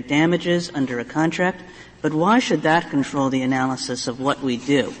and they're damages under a contract, but why should that control the analysis of what we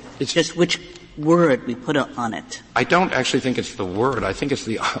do? It's just which word we put on it. I don't actually think it's the word. I think it's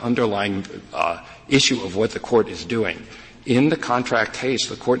the underlying issue of what the court is doing. In the contract case,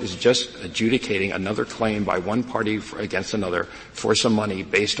 the court is just adjudicating another claim by one party against another for some money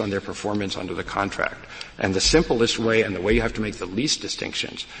based on their performance under the contract. And the simplest way and the way you have to make the least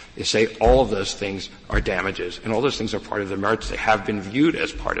distinctions is say all of those things are damages and all those things are part of the merits. They have been viewed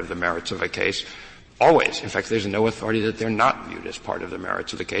as part of the merits of a case always. In fact, there's no authority that they're not viewed as part of the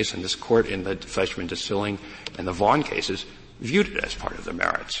merits of the case, and this court in the Fleischman Distilling and the Vaughn cases viewed it as part of the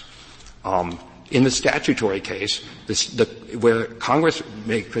merits. In the statutory case, where Congress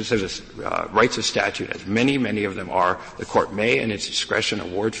writes a statute, as many of them are, the court may, in its discretion,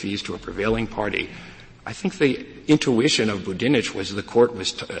 award fees to a prevailing party. I think the intuition of Budinich was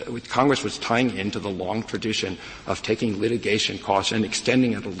Congress was tying into the long tradition of taking litigation costs and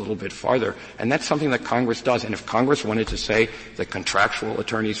extending it a little bit farther, and that's something that Congress does. And if Congress wanted to say that contractual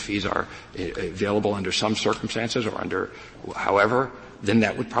attorneys' fees are available under some circumstances or under however, then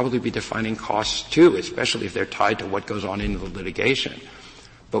that would probably be defining costs too, especially if they're tied to what goes on in the litigation.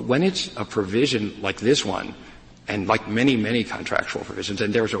 But when it's a provision like this one, and like many contractual provisions,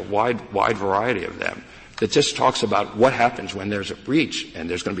 and there's a wide variety of them, that just talks about what happens when there's a breach, and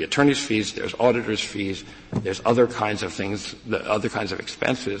there's going to be attorney's fees, there's auditor's fees, there's other kinds of things, other kinds of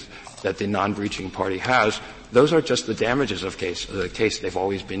expenses that the non-breaching party has. Those are just the damages of the case. They've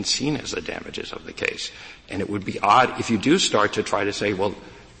always been seen as the damages of the case. And it would be odd if you do start to try to say, well,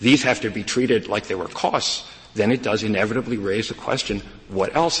 these have to be treated like they were costs, then it does inevitably raise the question,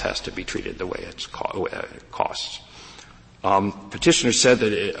 what else has to be treated the way it's costs? Petitioner said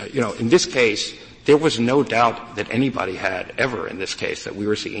that, in this case, there was no doubt that anybody had ever in this case that we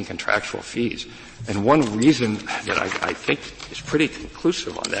were seeking contractual fees. And one reason that I think is pretty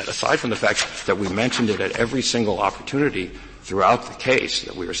conclusive on that, aside from the fact that we mentioned it at every single opportunity throughout the case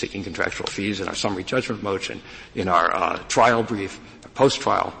that we were seeking contractual fees in our summary judgment motion, in our trial brief,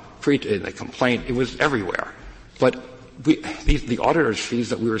 post-trial, in the complaint, it was everywhere. But the auditor's fees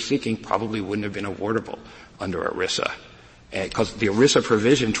that we were seeking probably wouldn't have been awardable under ERISA. Because the ERISA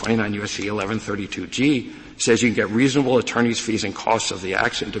provision, 29 U.S.C. 1132G, says you can get reasonable attorney's fees and costs of the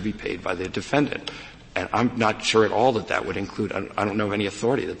action to be paid by the defendant. And I'm not sure at all that would include, I don't know of any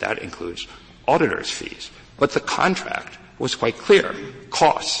authority that includes auditor's fees. But the contract was quite clear.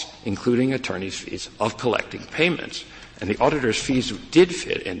 Costs, including attorney's fees, of collecting payments. And the auditor's fees did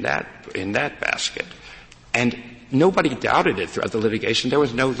fit in that basket. And nobody doubted it throughout the litigation. There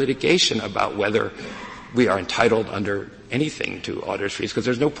was no litigation about whether we are entitled under anything to auditor's fees, because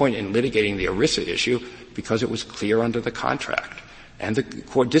there's no point in litigating the ERISA issue because it was clear under the contract. And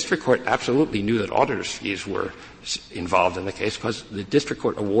the district court absolutely knew that auditor's fees were involved in the case because the district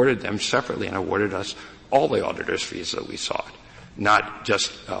court awarded them separately and awarded us all the auditor's fees that we sought, not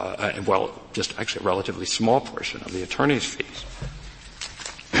just, just actually a relatively small portion of the attorney's fees.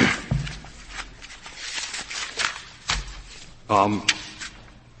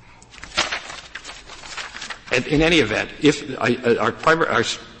 And in any event, our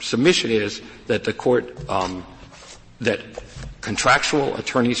submission is that the court, that contractual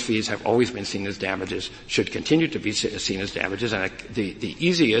attorney's fees have always been seen as damages, should continue to be seen as damages, and the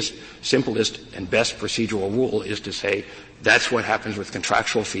easiest, simplest, and best procedural rule is to say that's what happens with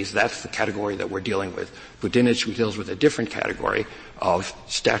contractual fees. That's the category that we're dealing with. Budinich deals with a different category of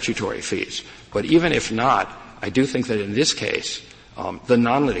statutory fees. But even if not, I do think that in this case, the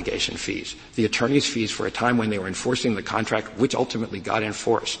non-litigation fees, the attorney's fees for a time when they were enforcing the contract, which ultimately got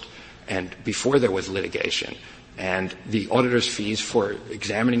enforced, and before there was litigation, and the auditor's fees for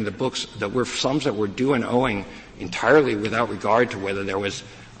examining the books that were sums that were due and owing entirely without regard to whether there was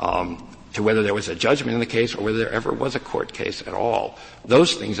to whether there was a judgment in the case or whether there ever was a court case at all.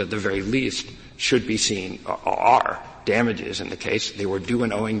 Those things, at the very least, should be seen are damages in the case. They were due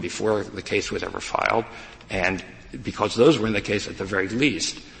and owing before the case was ever filed, and because those were in the case at the very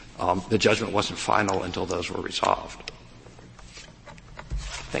least, the judgment wasn't final until those were resolved.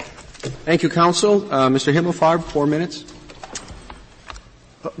 Thank you. Thank you, counsel. Mr. Himmelfarb, 4 minutes.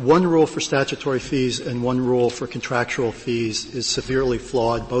 One rule for statutory fees and one rule for contractual fees is severely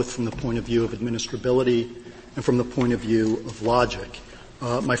flawed, both from the point of view of administrability and from the point of view of logic.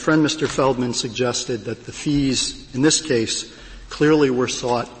 My friend Mr. Feldman suggested that the fees in this case clearly were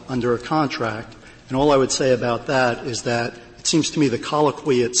sought under a contract, and all I would say about that is that it seems to me the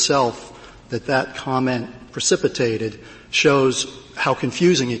colloquy itself that comment precipitated shows how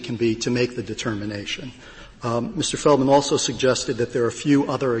confusing it can be to make the determination. Mr. Feldman also suggested that there are a few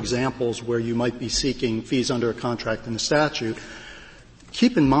other examples where you might be seeking fees under a contract in the statute.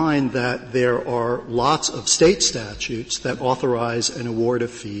 Keep in mind that there are lots of state statutes that authorize an award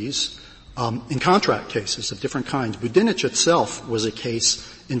of fees in contract cases of different kinds. Budinich itself was a case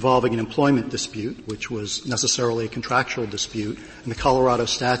involving an employment dispute, which was necessarily a contractual dispute, and the Colorado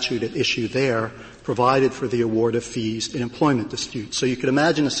statute at issue there provided for the award of fees in employment disputes. So you could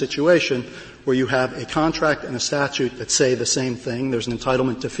imagine a situation where you have a contract and a statute that say the same thing, there's an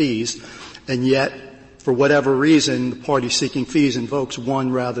entitlement to fees, and yet, for whatever reason, the party seeking fees invokes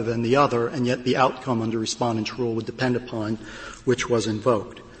one rather than the other, and yet the outcome under respondent's rule would depend upon which was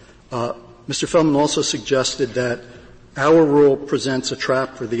invoked. Mr. Feldman also suggested that our rule presents a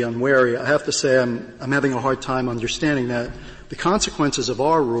trap for the unwary. I have to say I'm having a hard time understanding that. The consequences of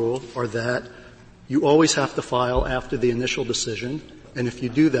our rule are that you always have to file after the initial decision, and if you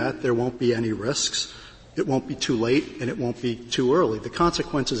do that, there won't be any risks. It won't be too late, and it won't be too early. The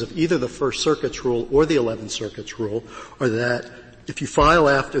consequences of either the First Circuit's rule or the 11th Circuit's rule are that if you file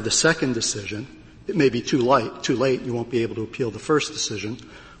after the second decision, it may be too late, you won't be able to appeal the first decision.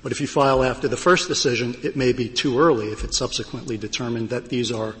 But if you file after the first decision, it may be too early if it's subsequently determined that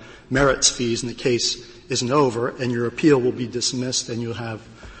these are merits fees and the case isn't over, and your appeal will be dismissed and you'll have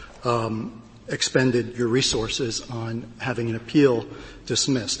expended your resources on having an appeal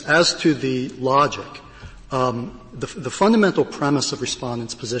dismissed. As to the logic, the fundamental premise of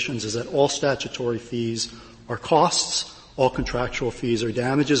respondents' positions is that all statutory fees are costs, all contractual fees are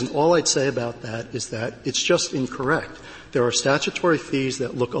damages, and all I'd say about that is that it's just incorrect. There are statutory fees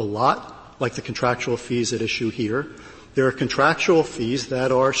that look a lot like the contractual fees at issue here. There are contractual fees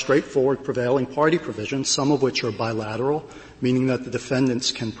that are straightforward prevailing party provisions, some of which are bilateral, meaning that the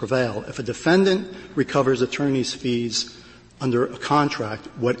defendants can prevail. If a defendant recovers attorney's fees under a contract,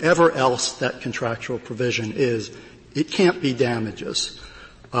 whatever else that contractual provision is, it can't be damages.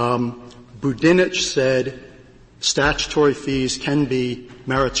 Budinich said statutory fees can be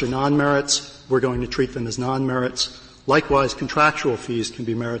merits or non-merits. We're going to treat them as non-merits. Likewise, contractual fees can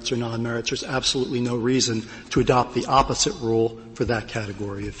be merits or non-merits. There's absolutely no reason to adopt the opposite rule for that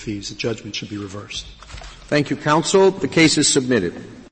category of fees. The judgment should be reversed. Thank you, counsel. The case is submitted.